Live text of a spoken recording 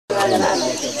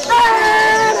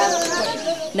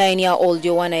9-year-old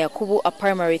Joanna Yakubu, a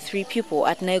primary 3 pupil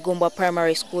at Naigomba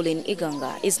Primary School in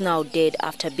Iganga, is now dead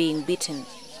after being beaten.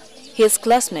 His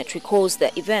classmate recalls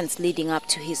the events leading up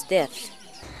to his death.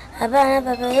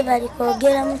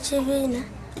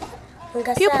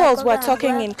 Pupils were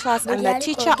talking in class and the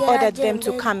teacher ordered them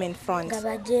to come in front.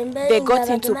 They got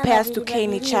into pairs to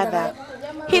cane each other.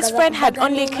 His friend had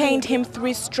only caned him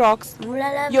 3 strokes.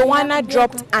 Joanna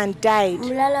dropped and died.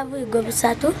 The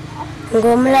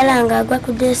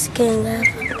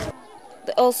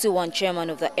LC1 chairman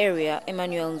of the area,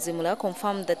 Emmanuel Nzimula,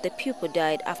 confirmed that the pupil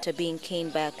died after being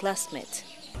caned by a classmate.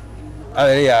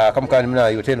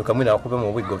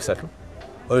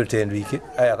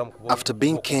 After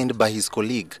being caned by his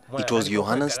colleague, it was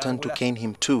Johanna's turn to cane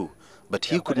him too, but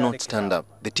he could not stand up.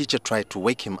 The teacher tried to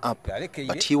wake him up,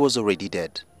 but he was already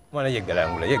dead.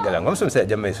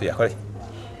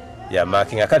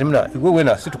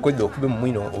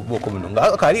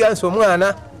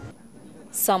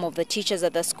 Some of the teachers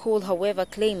at the school, however,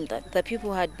 claimed that the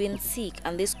pupil had been sick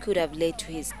and this could have led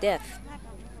to his death.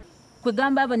 The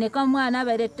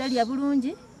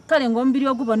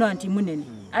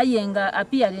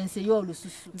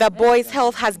boy's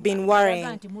health has been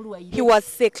worrying. He was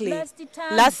sickly.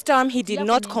 Last term, he did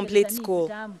not complete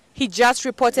school. He just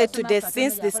reported today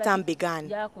since this term began.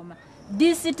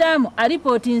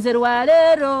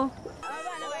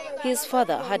 His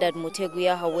father, Hadad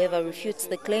Muteguya, however, refutes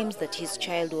the claims that his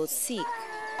child was sick.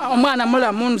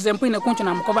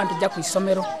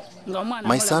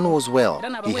 My son was well.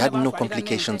 He had no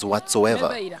complications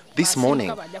whatsoever. This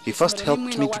morning, he first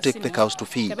helped me to take the cows to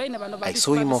feed. I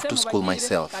saw him off to school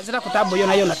myself.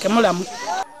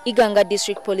 Iganga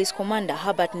District Police Commander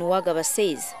Herbert Nuwagaba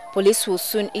says police will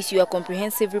soon issue a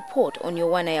comprehensive report on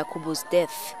Joanna Yakubu's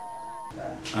death.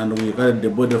 And we carried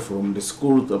the body from the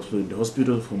school to the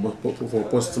hospital for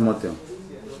post-mortem.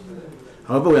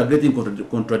 However, we are getting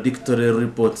contradictory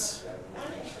reports.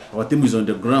 Our team is on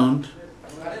the ground.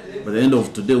 By the end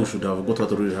of today, we should have got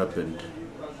what really happened.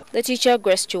 The teacher,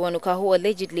 Grace Chiwanuka, who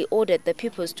allegedly ordered the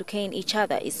pupils to cane each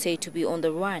other, is said to be on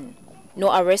the run. No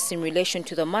arrests in relation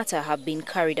to the matter have been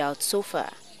carried out so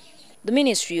far. The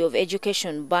Ministry of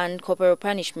Education banned corporal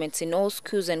punishments in all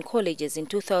schools and colleges in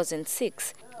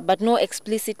 2006, but no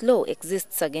explicit law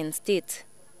exists against it.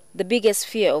 The biggest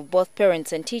fear of both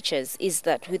parents and teachers is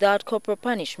that without corporal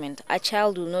punishment, a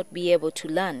child will not be able to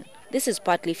learn. This is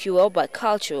partly fueled by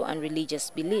cultural and religious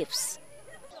beliefs.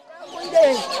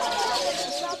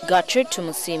 Gertrude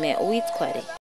Tumusime with Kware.